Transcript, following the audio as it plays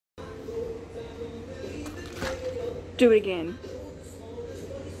do it again.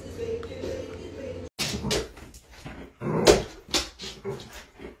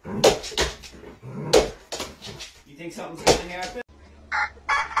 You think something's gonna happen?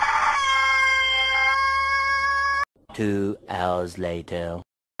 2 hours later.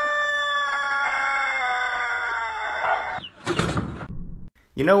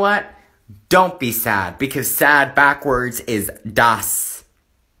 You know what? Don't be sad, because sad backwards is das.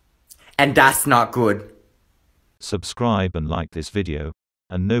 And that's not good. Subscribe and like this video,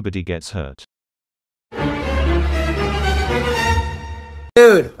 and nobody gets hurt.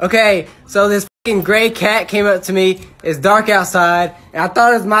 Dude, okay, so this fucking gray cat came up to me. It's dark outside, and I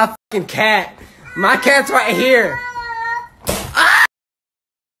thought it was my fucking cat. My cat's right here. Ah!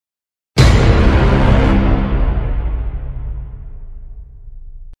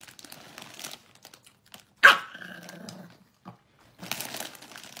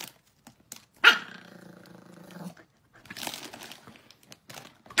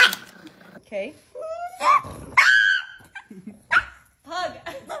 Okay. Pug!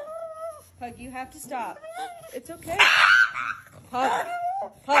 Pug, you have to stop. It's okay. Pug.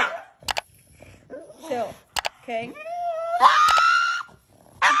 Pug. Chill. Okay?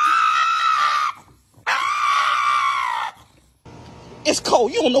 It's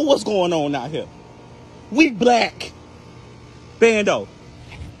cold. You don't know what's going on out here. We black. Bando.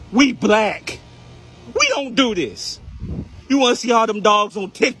 We black. We don't do this. You want to see all them dogs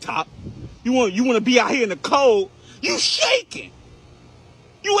on TikTok? You want to be out here in the cold? You shaking.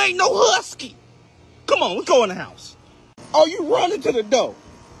 You ain't no husky. Come on, let's go in the house. Oh, you running to the door.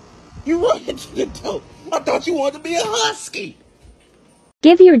 You running to the door. I thought you wanted to be a husky.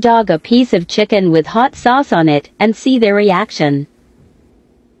 Give your dog a piece of chicken with hot sauce on it and see their reaction.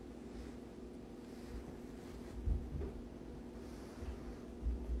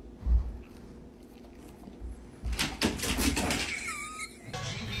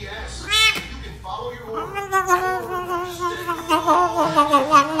 You can follow your orders.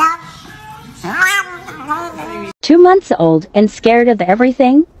 2 months old and scared of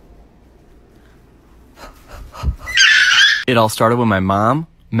everything? It all started when my mom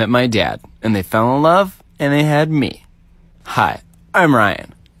met my dad, and they fell in love, and they had me. Hi, I'm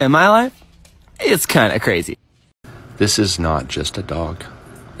Ryan, and my life, it's kinda crazy. This is not just a dog.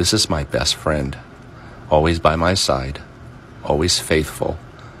 This is my best friend. Always by my side. Always faithful.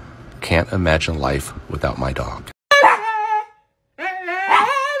 Can't imagine life without my dog.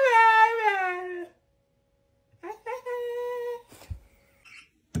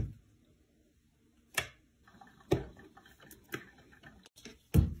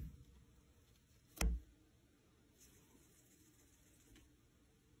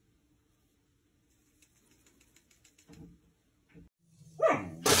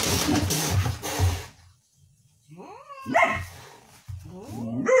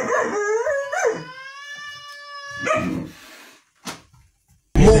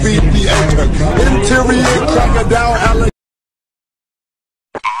 Movie theater. Interior crocodile alligator.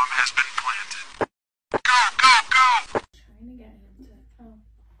 Bomb has been planted. Go, go, go! Trying to get him to.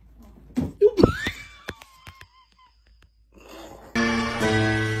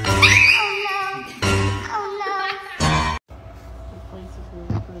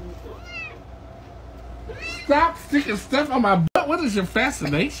 Stop sticking stuff on my butt. What is your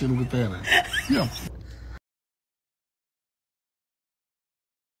fascination with that? Yeah.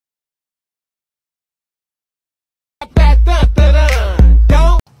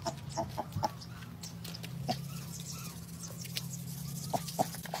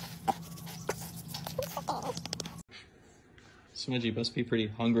 Smudgy, you must be pretty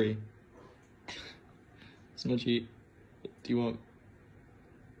hungry. Smudgy, are you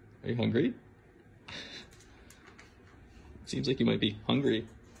hungry? Seems like you might be hungry.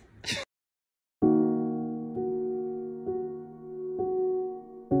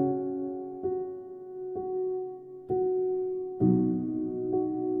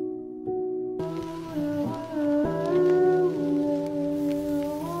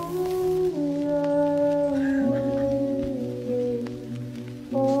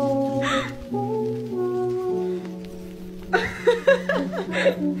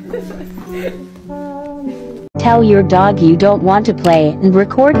 Tell your dog you don't want to play and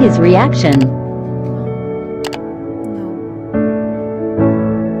record his reaction.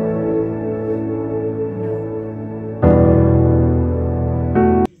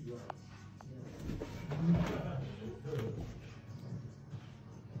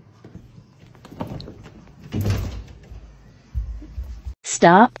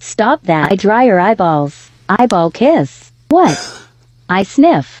 Stop that. I dry your eyeballs. Eyeball kiss. What? I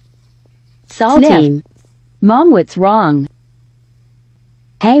sniff. Salty. Mom, what's wrong?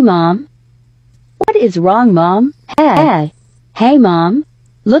 Hey, Mom. What is wrong, Mom? Hey. Hey, Mom.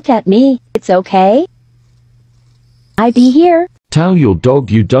 Look at me. It's okay? I be here. Tell your dog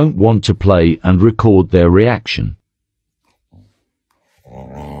you don't want to play and record their reaction.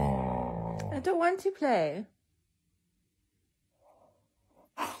 I don't want to play.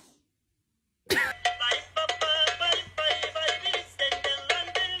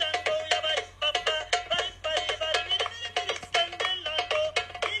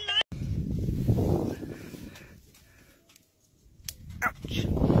 Ouch.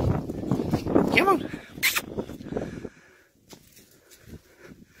 Come on.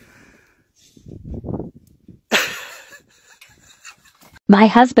 My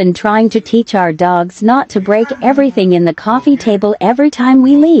husband trying to teach our dogs not to break everything in the coffee table every time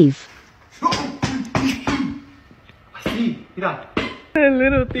we leave. A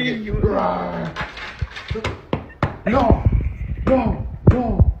little thing. No, no,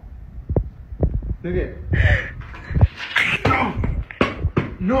 no. Look at. No,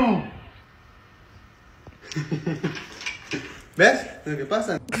 no. ¿Ves? Lo que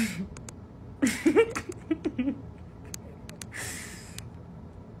pasa.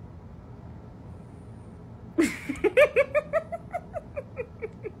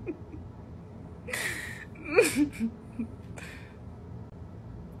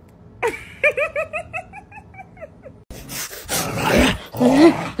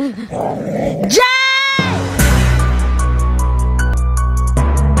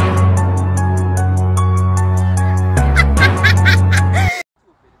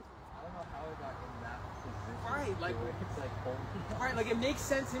 Alright, like it makes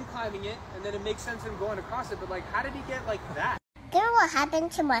sense him climbing it, and then it makes sense him going across it, but like, how did he get like that? You know what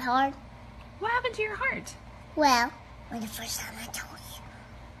happened to my heart? What happened to your heart? Well, when the first time I told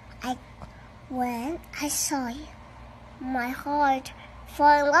you, when I saw you, my heart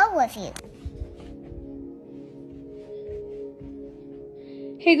fell in love with you.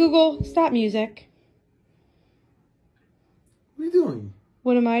 Hey Google, stop music. What are you doing?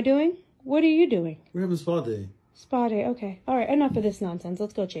 What am I doing? What are you doing? We're having spa day. Spa day, okay. Alright, enough of this nonsense.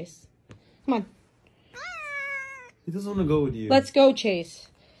 Let's go, Chase. Come on. He doesn't want to go with you. Let's go, Chase.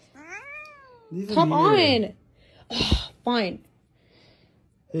 Come here. on. Fine.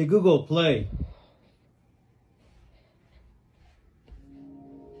 Hey Google, play.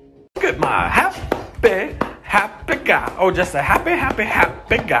 Look at my happy guy. Oh, just a happy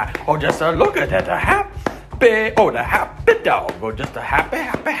guy. Oh, just a look at that, a happy, oh, the happy dog. Oh, just a happy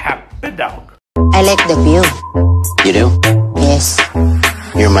dog. I like the view. You do? Yes.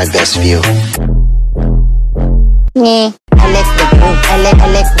 You're my best view. Yeah, I like the view. I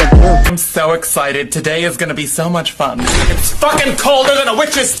like the view. I'm so excited. Today is gonna be so much fun. It's fucking colder than a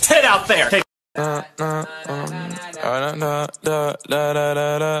witch's tit out there.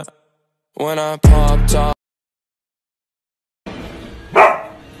 When I popped up.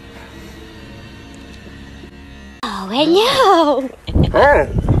 Oh, hello.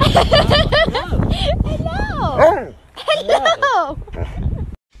 Hello. Hello.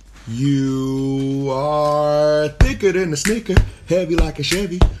 You are thicker than a snicker, heavy like a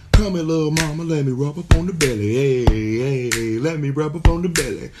Chevy. Come here, little mama, let me rub up on the belly. Hey, hey, let me rub up on the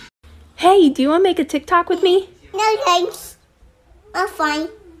belly. Hey, do you want to make a TikTok with me? No, thanks. I'm fine.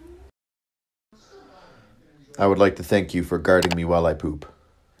 I would like to thank you for guarding me while I poop.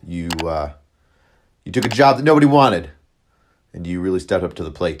 You took a job that nobody wanted, and you really stepped up to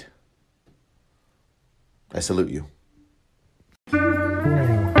the plate. I salute you.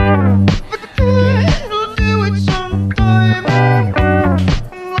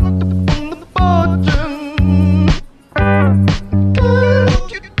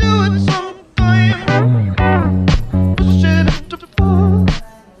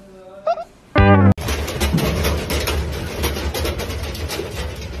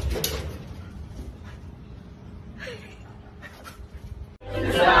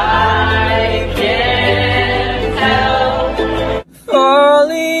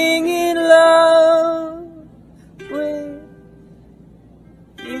 Falling in love with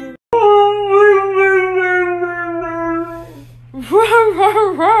you.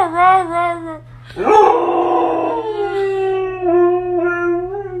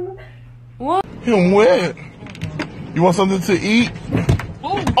 What? Him wet. You want something to eat?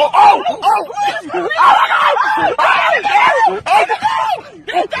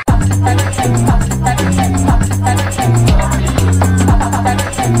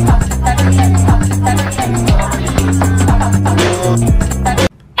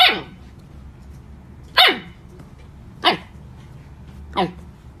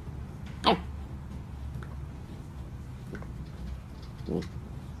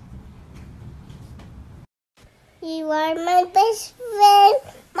 are my best friend,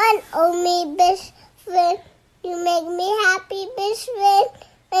 my only best friend. You make me happy, best friend.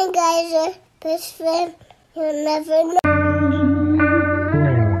 And guys are best friend. You'll never know.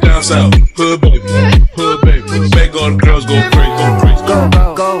 Down south, hood baby, make all the girls go crazy,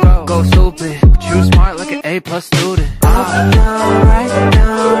 Go stupid. But you smart like an A+ student.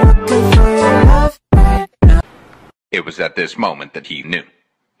 It was at this moment that he knew.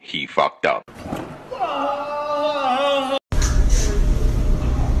 He fucked up.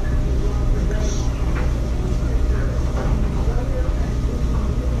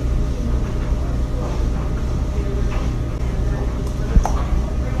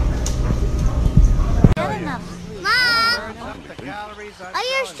 Mom, are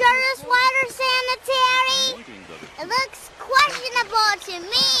you sure this water's sanitary? It looks questionable to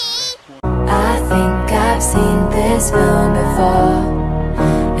me. I think I've seen this film before,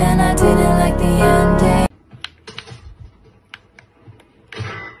 and I didn't like the ending.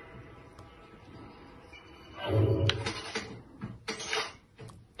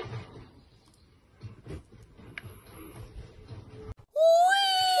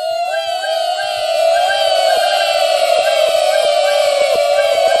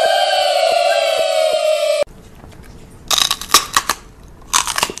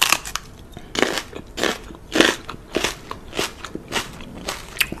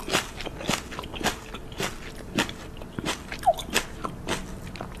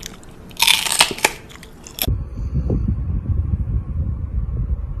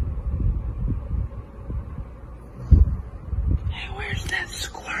 Where's that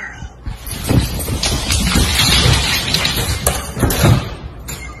squirrel?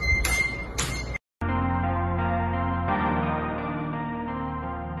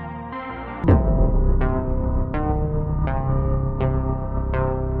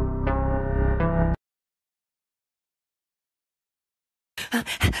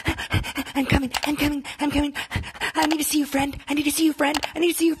 I'm coming. I need to see you, friend. I need to see you, friend.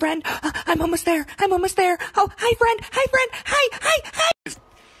 I'm almost there. Oh, hi, friend. Hi.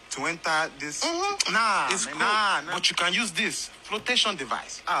 To enter this, nah, it's cool. Nah. But you can use this flotation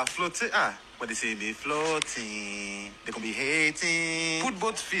device. What they say, be floating. They can be hating. Put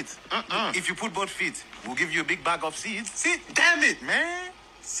both feet. If you put both feet, we'll give you a big bag of seeds. See, damn it, man.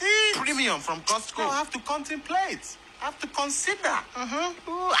 See, premium from Costco. I have to contemplate. I have to consider.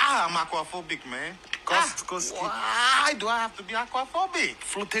 I'm aquaphobic, man. Why do I have to be aquaphobic?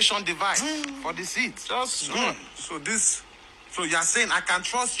 Flotation device for the seeds. Just good. So you're saying I can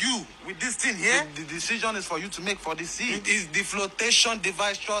trust you with this thing here? The decision is for you to make for the seed. Is the flotation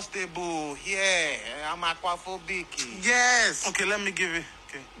device trustable? Yeah, I'm aquaphobic. Yes. Okay, let me give you.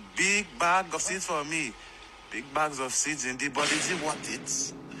 Okay, big bag of seeds for me. Big bags of seeds indeed, but is it worth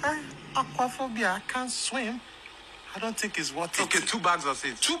it? Aquaphobia, I can't swim. I don't think it's worth it. Okay, 2 bags of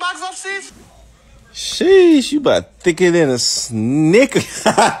seeds. 2 bags of seeds? Sheesh, you about thicker than a snicker.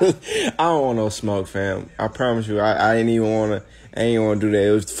 I don't want no smoke, fam. I promise you, I ain't even wanna do that.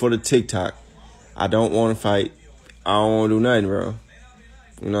 It was for the TikTok. I don't wanna fight. I don't wanna do nothing, bro.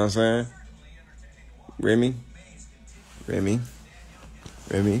 You know what I'm saying? Remy,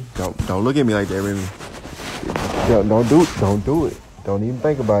 don't look at me like that, Remy. Don't do it. Don't even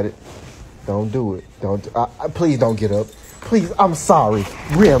think about it. Don't do it. Please don't get up. Please, I'm sorry.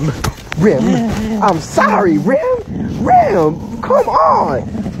 Rim. I'm sorry, Rim. Come on.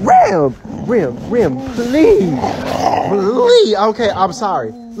 Rim, please. Okay, I'm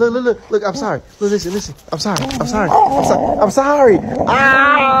sorry. Look, I'm sorry. Listen. I'm sorry.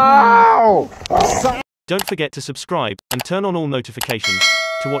 Ow! Don't forget to subscribe and turn on all notifications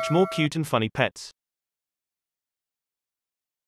to watch more cute and funny pets.